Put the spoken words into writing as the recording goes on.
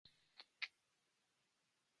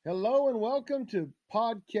Hello and welcome to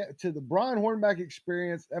the Brian Hornback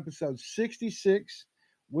Experience, episode 66.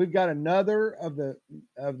 We've got another of the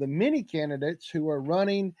many candidates who are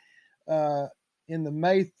running uh, in the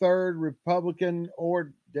May 3rd Republican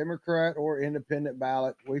or Democrat or Independent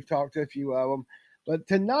ballot. We've talked to a few of them, but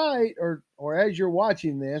tonight, or as you're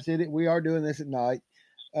watching this, we are doing this at night.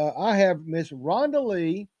 I have Miss Rhonda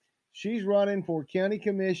Lee. She's running for county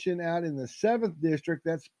commission out in the 7th district.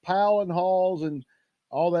 That's Powell and Halls and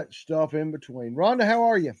all that stuff in between. Rhonda, how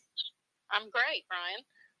are you? I'm great, Brian.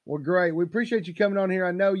 Well, great. We appreciate you coming on here.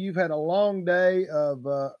 I know you've had a long day of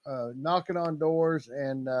knocking on doors,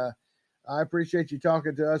 and I appreciate you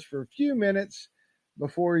talking to us for a few minutes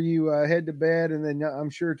before you head to bed. And then I'm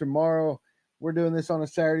sure tomorrow we're doing this on a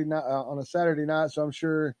Saturday night. So I'm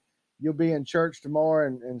sure you'll be in church tomorrow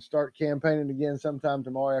and start campaigning again sometime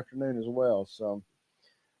tomorrow afternoon as well. So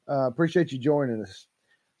appreciate you joining us.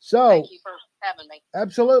 So thank you for having me.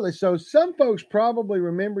 Absolutely. So some folks probably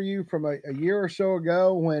remember you from a year or so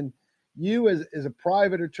ago when you, as a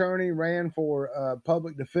private attorney, ran for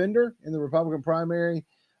public defender in the Republican primary.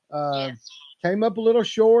 Yes. Came up a little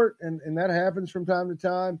short, and that happens from time to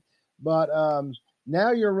time. But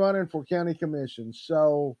now you're running for county commission.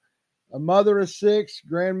 So a mother of 6,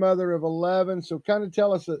 grandmother of 11. So kind of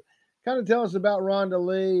tell us about Rhonda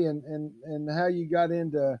Lee and how you got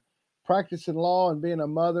into practicing law and being a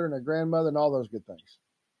mother and a grandmother and all those good things.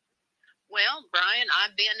 Well, Brian,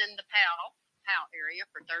 I've been in the Powell area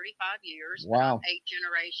for 35 years. Wow. 8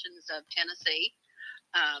 generations of Tennessee.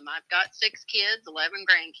 I've got 6 kids, 11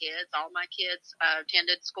 grandkids. All my kids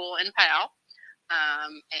attended school in Powell.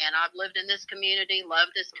 And I've lived in this community,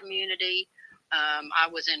 loved this community. I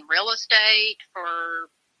was in real estate for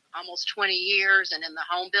almost 20 years and in the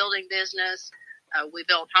home building business. We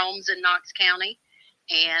built homes in Knox County.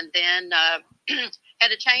 And then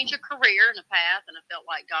had a change of career and a path, and I felt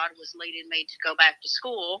like God was leading me to go back to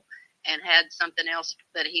school and had something else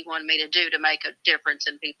that he wanted me to do to make a difference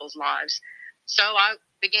in people's lives. So I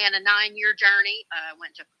began a 9-year journey. I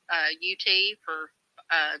went to UT for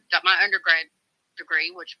got my undergrad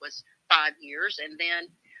degree, which was 5 years. And then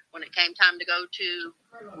when it came time to go to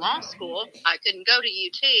law school, I couldn't go to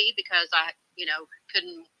UT because I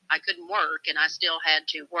couldn't work, and I still had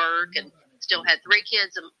to work and still had 3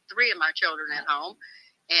 kids, 3 of my children at home.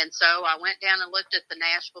 And so I went down and looked at the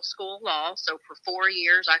Nashville School of Law. So for 4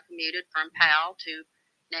 years, I commuted from Powell to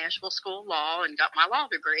Nashville School of Law and got my law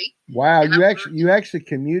degree. Wow, you actually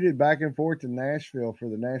commuted back and forth to Nashville for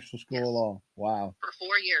the Nashville School Yes. of Law. Wow. For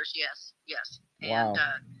 4 years, yes. Wow. And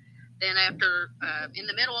then after, in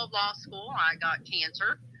the middle of law school, I got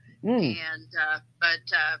cancer. And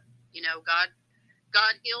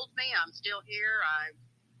God healed me. I'm still here. I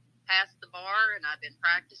passed the bar, and I've been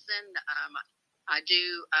practicing. I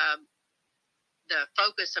do the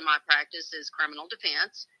focus of my practice is criminal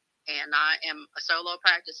defense, and I am a solo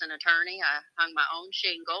practicing attorney. I hung my own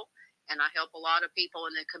shingle, and I help a lot of people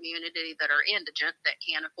in the community that are indigent that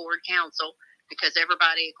can't afford counsel, because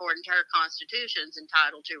everybody, according to our Constitution, is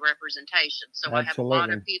entitled to representation. So Absolutely. I have a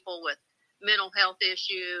lot of people with mental health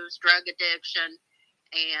issues, drug addiction,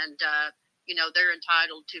 and they're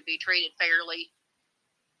entitled to be treated fairly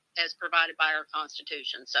as provided by our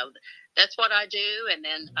Constitution. So that's what I do. And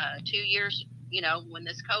then 2 years, when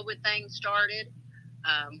this COVID thing started,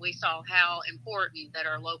 we saw how important that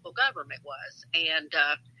our local government was. And,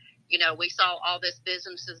 we saw all this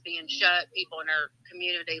businesses being shut. People in our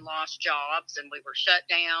community lost jobs, and we were shut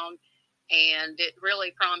down. And it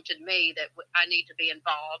really prompted me that I need to be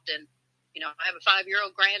involved. And, I have a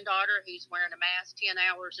 5-year-old granddaughter who's wearing a mask 10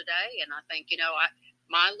 hours a day. And I think,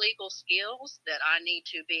 my legal skills, that I need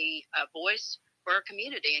to be a voice for our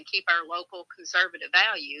community and keep our local conservative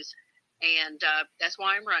values. And that's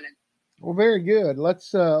why I'm running. Well, very good.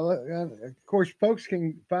 Let's, of course, folks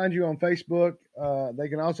can find you on Facebook. They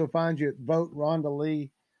can also find you at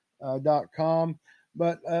voterhondalee.com.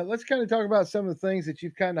 But let's kind of talk about some of the things that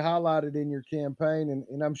you've kind of highlighted in your campaign.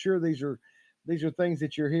 And I'm sure these are things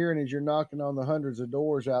that you're hearing as you're knocking on the hundreds of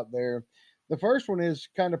doors out there. The first one is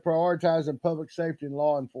kind of prioritizing public safety and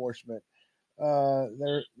law enforcement.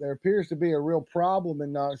 There appears to be a real problem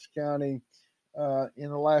in Knox County in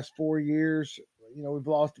the last 4 years. We've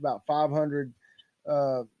lost about 500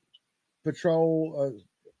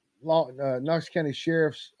 Knox County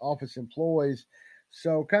Sheriff's Office employees.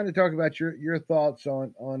 So, kind of talk about your thoughts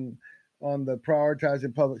on the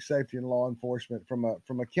prioritizing public safety and law enforcement from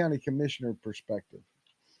a county commissioner perspective.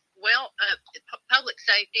 Well, public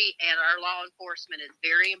safety and our law enforcement is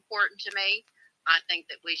very important to me. I think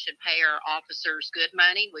that we should pay our officers good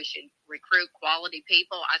money. We should recruit quality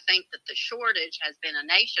people. I think that the shortage has been a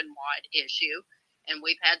nationwide issue, and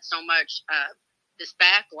we've had so much this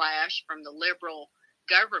backlash from the liberal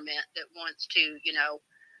government that wants to,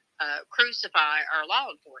 crucify our law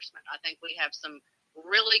enforcement. I think we have some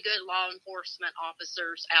really good law enforcement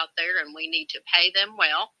officers out there, and we need to pay them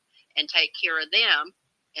well and take care of them,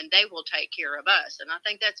 and they will take care of us. And I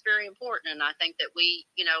think that's very important. And I think that we,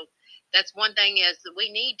 that's one thing is that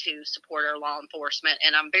we need to support our law enforcement.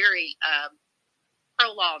 And I'm very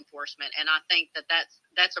pro law enforcement, and I think that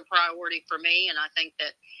that's a priority for me. And I think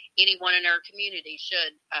that anyone in our community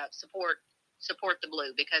should support the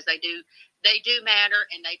Blue, because they do matter,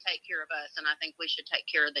 and they take care of us, and I think we should take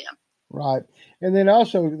care of them. Right. And then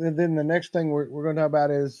also, then the next thing we're going to talk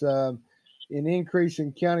about is an increase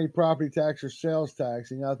in county property tax or sales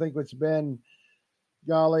tax. I think it's been,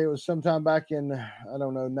 golly, it was sometime back in, I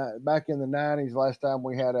don't know, back in the 90s last time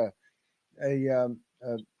we had a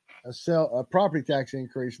property tax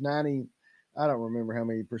increase. 90, I don't remember how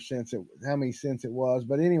many cents it was,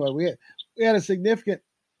 but anyway, we had a significant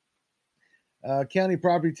county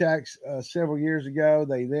property tax several years ago.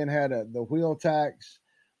 They then had the wheel tax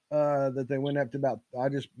that they went up to about. I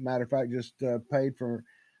just, matter of fact, just paid for.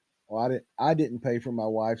 Well, I didn't pay for my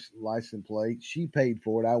wife's license plate. She paid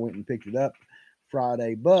for it. I went and picked it up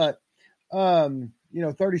Friday, but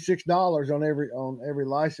 $36 on every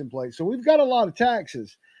license plate. So we've got a lot of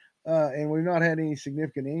taxes, and we've not had any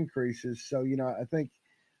significant increases. So I think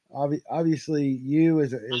obviously you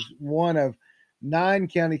is one of 9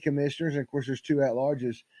 county commissioners, and of course there's 2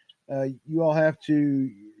 at-larges. You all have to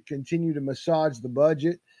continue to massage the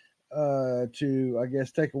budget to, I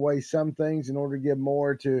guess, take away some things in order to give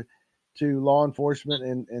more to law enforcement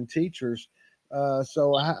and teachers.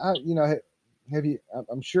 So have you?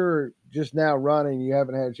 I'm sure just now running, you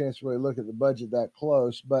haven't had a chance to really look at the budget that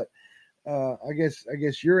close, but I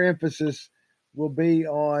guess your emphasis will be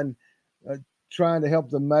on trying to help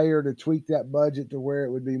the mayor to tweak that budget to where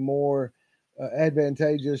it would be more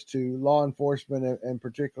advantageous to law enforcement and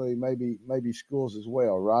particularly maybe schools as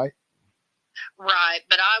well, right? Right,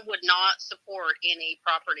 but I would not support any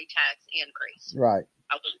property tax increase. Right.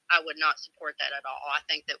 I would not support that at all. I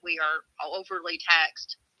think that we are overly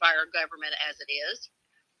taxed by our government as it is,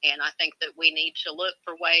 and I think that we need to look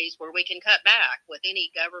for ways where we can cut back. With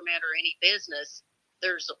any government or any business,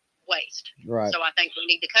 there's waste. Right. So I think we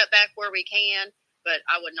need to cut back where we can, but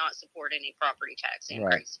I would not support any property tax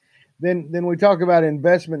increase. Right. Then we talk about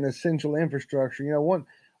investment in essential infrastructure.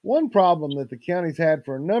 One problem that the county's had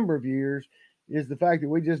for a number of years is the fact that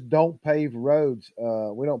we just don't pave roads.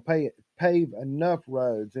 We don't pave enough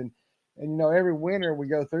roads, and every winter we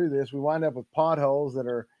go through this, we wind up with potholes that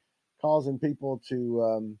are causing people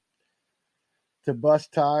to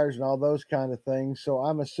bust tires and all those kind of things. So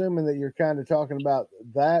I'm assuming that you're kind of talking about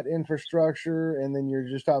that infrastructure, and then you're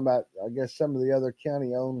just talking about, I guess, some of the other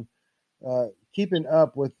county-owned, keeping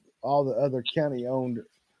up with all the other county-owned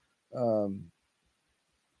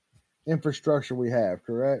infrastructure we have,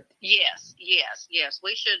 correct? Yes.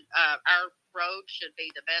 We should, our roads should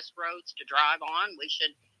be the best roads to drive on. We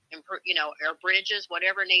should improve, our bridges,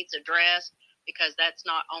 whatever needs addressed, because that's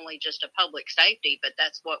not only just a public safety, but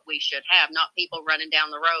that's what we should have, not people running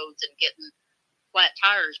down the roads and getting flat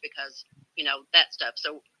tires because, that stuff.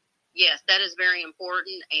 So, yes, that is very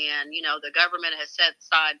important. And, the government has set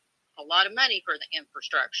aside a lot of money for the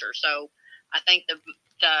infrastructure. So I think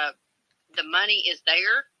the money is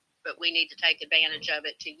there, but we need to take advantage of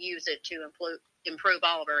it to use it to improve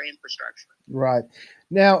all of our infrastructure. Right.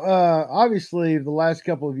 Now, obviously, the last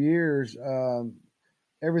couple of years,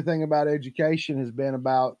 everything about education has been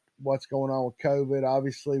about what's going on with COVID.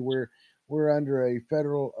 Obviously, we're under a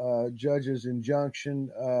federal judge's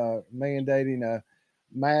injunction mandating a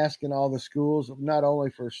mask in all the schools, not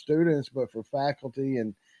only for students but for faculty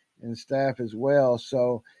and staff as well.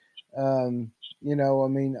 So, obviously,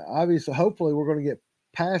 hopefully, we're going to get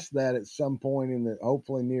past that at some point in the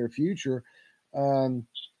hopefully near future. And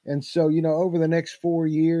so, over the next 4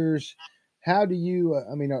 years, how do you,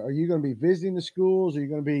 are you going to be visiting the schools? Are you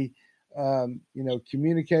going to be,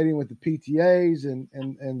 communicating with the PTAs and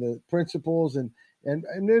the principals? And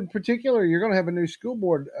in particular, you're going to have a new school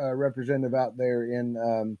board representative out there in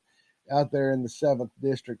the 7th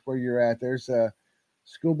district where you're at. There's a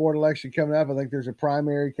school board election coming up. I think there's a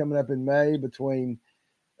primary coming up in May between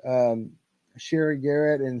Sherry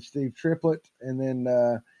Garrett and Steve Triplett. And then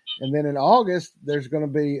in August, there's going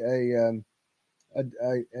to be an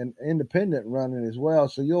independent running as well.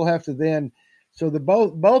 So you'll have to then, so the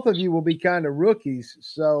both of you will be kind of rookies.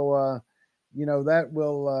 So, that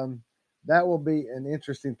will be an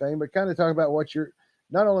interesting thing, but kind of talk about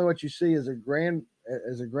not only what you see as a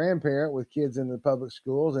grandparent with kids in the public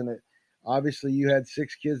schools and Obviously, you had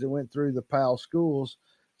 6 kids that went through the Powell schools.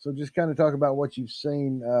 So just kind of talk about what you've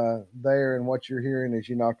seen there and what you're hearing as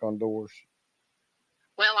you knock on doors.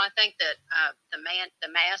 Well, I think that the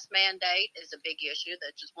mask mandate is a big issue.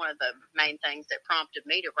 That's just one of the main things that prompted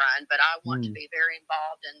me to run. But I want to be very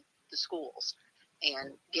involved in the schools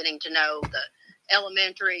and getting to know the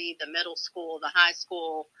elementary, the middle school, the high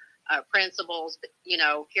school principals.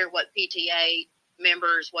 Hear what PTA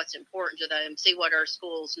members, what's important to them, see what our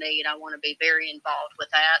schools need. I want to be very involved with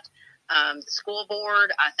that. The school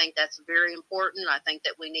board, I think that's very important. I think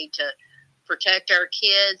that we need to protect our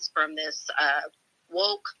kids from this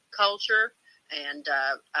woke culture, and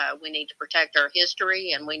we need to protect our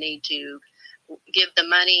history, and we need to give the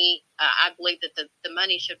money. I believe that the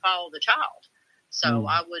money should follow the child. So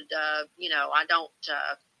I would, I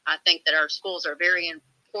think that our schools are very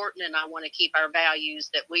important, and I want to keep our values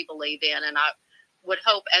that we believe in. And I would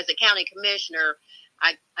hope as a county commissioner,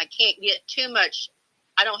 I can't get too much.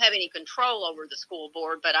 I don't have any control over the school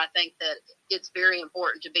board, but I think that it's very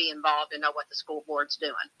important to be involved and know what the school board's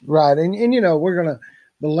doing. Right. And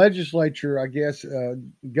the legislature, I guess,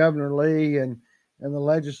 Governor Lee and the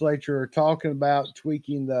legislature are talking about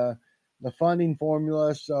tweaking the funding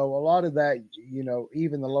formula. So a lot of that,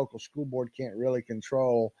 even the local school board can't really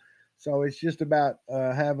control. So it's just about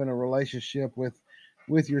having a relationship with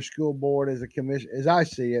your school board as a commission, as I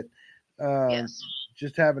see it. Yes.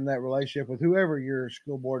 Just having that relationship with whoever your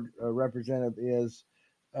school board representative is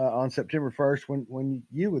on September 1st, when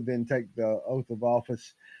you would then take the oath of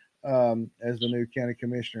office as the new county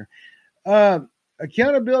commissioner.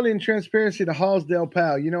 Accountability and transparency to Hallsdale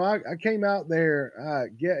Powell. I came out there,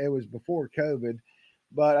 it was before COVID,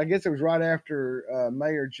 but I guess it was right after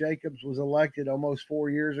Mayor Jacobs was elected almost 4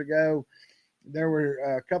 years ago. There were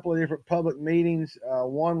a couple of different public meetings.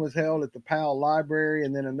 One was held at the Powell Library,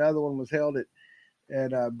 and then another one was held at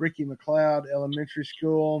Bricky McLeod Elementary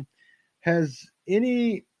School. Have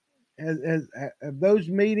those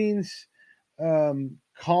meetings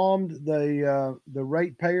calmed the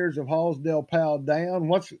ratepayers of Hallsdale Powell down?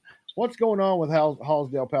 What's going on with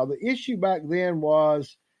Hallsdale Powell? The issue back then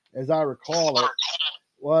was, as I recall it,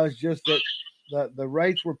 was just that the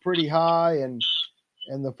rates were pretty high and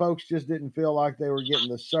the folks just didn't feel like they were getting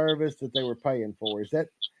the service that they were paying for. Is that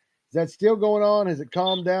still going on? Has it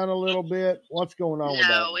calmed down a little bit? What's going on with that?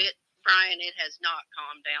 No, Brian, it has not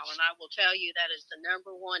calmed down. And I will tell you that is the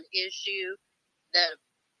number one issue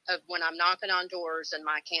when I'm knocking on doors in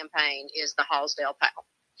my campaign is the Hallsdale Powell.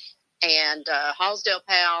 And Hallsdale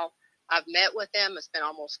Powell, I've met with them. I spent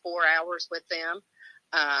almost 4 hours with them.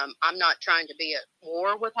 I'm not trying to be at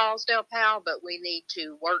war with Hallsdale Powell, but we need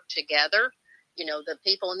to work together. The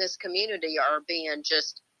people in this community are being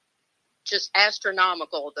just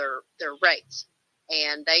astronomical, their rates.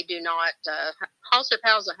 And they do not, Hallsdale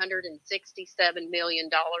Powell's $167 million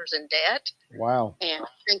in debt. Wow. And I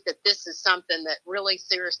think that this is something that really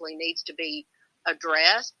seriously needs to be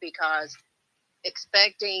addressed, because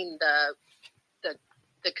expecting the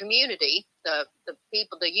community, the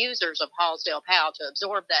people, the users of Hallsdale Powell to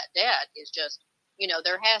absorb that debt is just,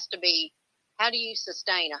 there has to be, how do you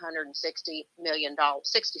sustain $67 million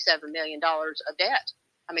of debt?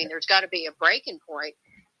 I mean, there's got to be a breaking point.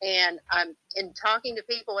 And in talking to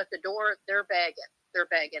people at the door, they're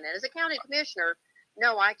begging. And as a county commissioner,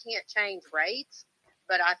 no, I can't change rates,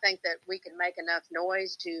 but I think that we can make enough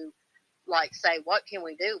noise to say, what can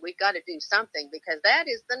we do? We've got to do something, because that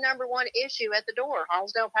is the number one issue at the door,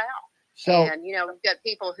 Hallsdale Powell. So, and, we've got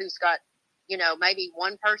people who's got, maybe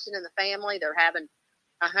one person in the family, they're having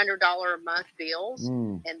 $100 a month bills.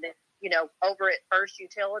 And then, over at First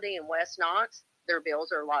Utility in West Knox, their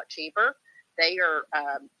bills are a lot cheaper. They are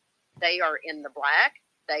in the black.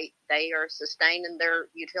 They are sustaining their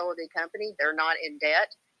utility company. They're not in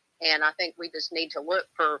debt. And I think we just need to look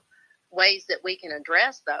for ways that we can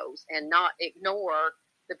address those and not ignore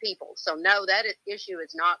the people. So no, that issue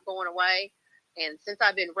is not going away. And since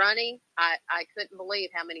I've been running, I couldn't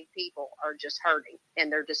believe how many people are just hurting,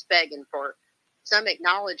 and they're just begging for some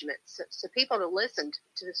acknowledgement, so people to listen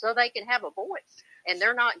to, so they can have a voice. And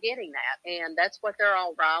they're not getting that. And that's what they're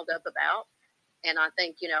all riled up about. And I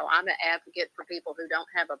think, I'm an advocate for people who don't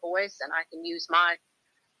have a voice, and I can use my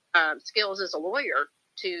skills as a lawyer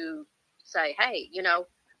to say, hey,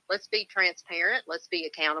 let's be transparent. Let's be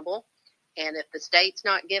accountable. And if the state's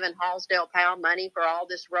not giving Hallsdale Powell money for all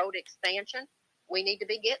this road expansion, we need to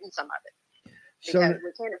be getting some of it. Because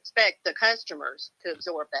we can't expect the customers to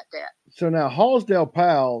absorb that debt. So now Hallsdale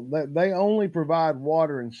Powell, they only provide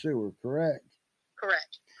water and sewer, correct?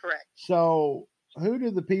 Correct. So who do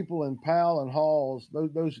the people in Powell and Halls,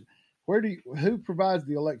 who provides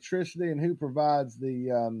the electricity and who provides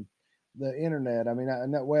the the internet. I mean,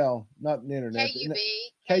 not the internet.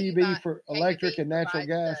 KUB for electric and natural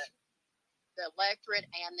gas. The electric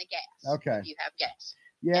and the gas. Okay. If you have gas.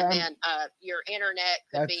 Yeah. And then your internet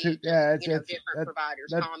could be different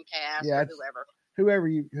providers, Comcast or whoever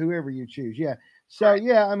you choose. Yeah. So right.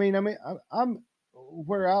 Yeah, I mean, I'm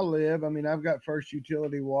where I live. I mean, I've got First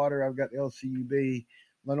Utility Water. I've got LCUB,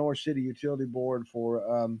 Lenore City Utility Board for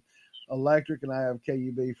electric, and I have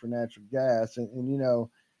KUB for natural gas. And you know,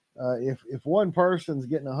 if one person's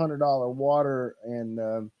getting $100 water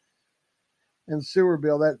and sewer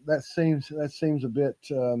bill, that seems a bit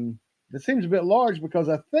it seems a bit large, because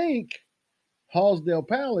I think Hallsdale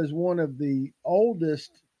Powell is one of the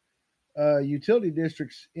oldest utility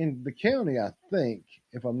districts in the county, I think,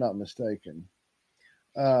 if I'm not mistaken.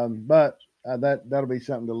 But that'll be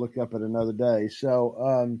something to look up at another day.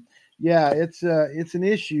 So yeah, it's an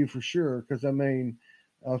issue for sure, because I mean,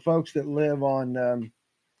 folks that live on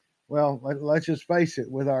well, let's just face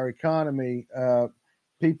it, with our economy,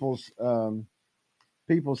 people's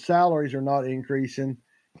salaries are not increasing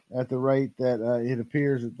at the rate that it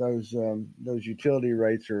appears that those utility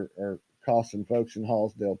rates are costing folks in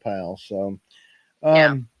Hallsdale Powell. So,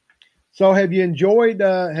 yeah. So have you enjoyed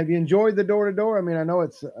the door to door? I mean, I know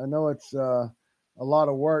it's a lot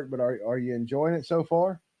of work, but are you enjoying it so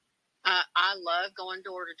far? I love going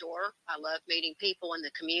door to door. I love meeting people in the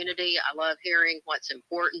community. I love hearing what's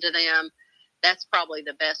important to them. That's probably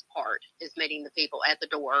the best part, is meeting the people at the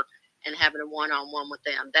door and having a one-on-one with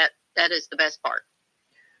them. That is the best part.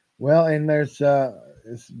 Well, and there's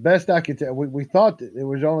as best I could tell, we thought that it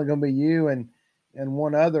was only going to be you and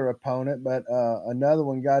one other opponent, but another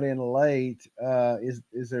one got in late. Is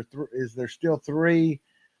there still three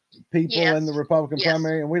people in the Republican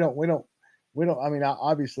primary? And we don't. I mean,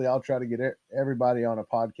 obviously, I'll try to get everybody on a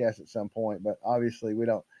podcast at some point, but obviously, we're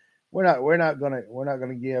not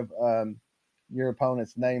gonna give your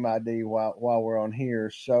opponent's name ID while we're on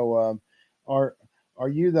here. So, are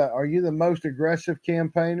you the most aggressive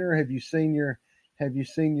campaigner? Have you seen your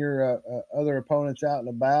other opponents out and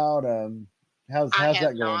about? How's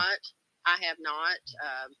that going? I have not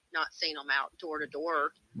seen them out door to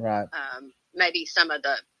door. Right. Maybe some of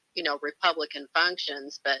the Republican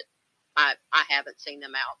functions, but I haven't seen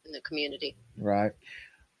them out in the community. Right.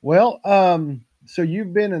 Well, so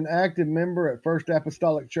you've been an active member at First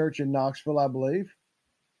Apostolic Church in Knoxville, I believe.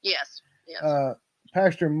 Yes.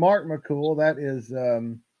 Pastor Mark McCool,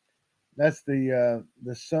 that's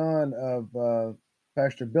the son of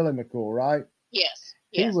Pastor Billy McCool, right? Yes,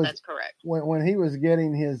 that's correct. When he was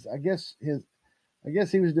getting I guess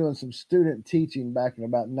he was doing some student teaching back in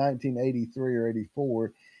about 1983 or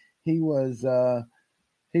 84. He was the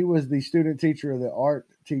student teacher of the art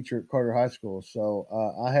teacher at Carter High School. So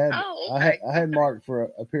I had Mark for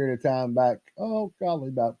a period of time back, probably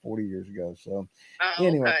about 40 years ago. So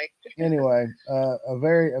anyway, a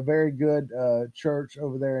very good church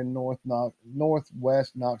over there in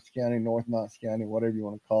Northwest Knox County, North Knox County, whatever you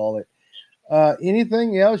want to call it.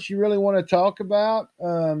 Anything else you really want to talk about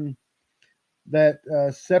that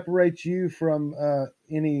separates you from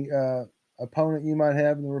any opponent you might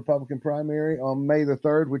have in the Republican primary on May the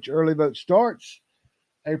 3rd, which early vote starts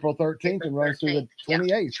April 13th and runs through the 28th?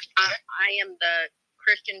 Yeah. I am the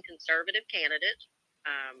Christian conservative candidate.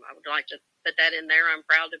 I would like to put that in there. I'm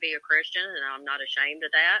proud to be a Christian, and I'm not ashamed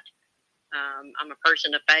of that. I'm a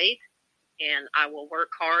person of faith, and I will work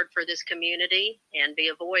hard for this community and be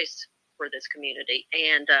a voice for this community.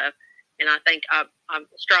 And I think I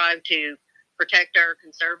strive to protect our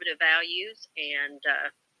conservative values, and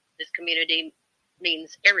this community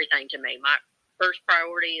means everything to me. My first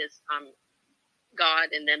priority is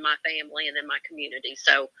God, and then my family, and then my community.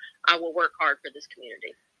 So I will work hard for this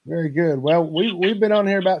community. Very good. Well, we've been on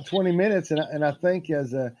here about 20 minutes, and I think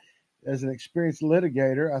as an experienced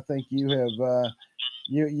litigator, I think you have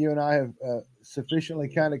you and I have sufficiently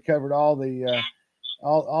kind of covered all the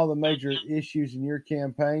major issues in your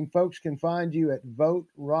campaign. Folks can find you at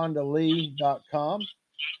voterhondalee.com.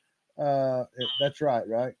 That's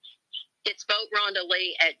right? It's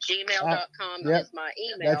voterhondalee@gmail.com. That is my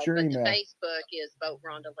email. That's your email. The Facebook is Vote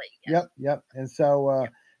Rhonda Lee. Yes. Yep. And so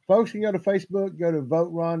folks can go to Facebook, go to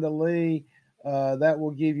Vote Rhonda Lee. That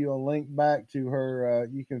will give you a link back to her.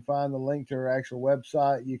 You can find the link to her actual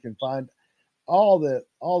website. You can find all the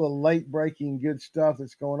late breaking good stuff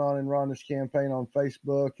that's going on in Rhonda's campaign on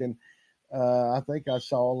Facebook. And I think I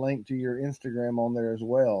saw a link to your Instagram on there as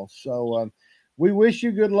well. So we wish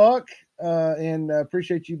you good luck and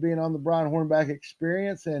appreciate you being on the Brian Hornback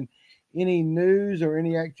Experience. And any news or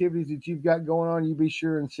any activities that you've got going on, you be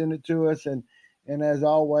sure and send it to us. And as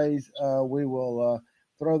always, we will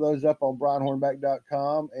throw those up on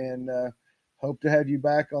brianhornback.com, and hope to have you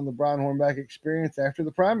back on the Brian Hornback Experience after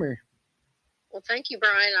the primary. Well, thank you,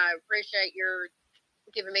 Brian. I appreciate your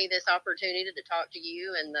giving me this opportunity to talk to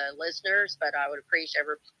you and the listeners, but I would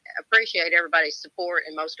appreciate everybody's support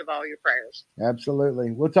and most of all your prayers.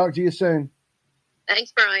 Absolutely. We'll talk to you soon.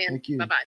 Thanks, Brian. Thank you. Bye-bye.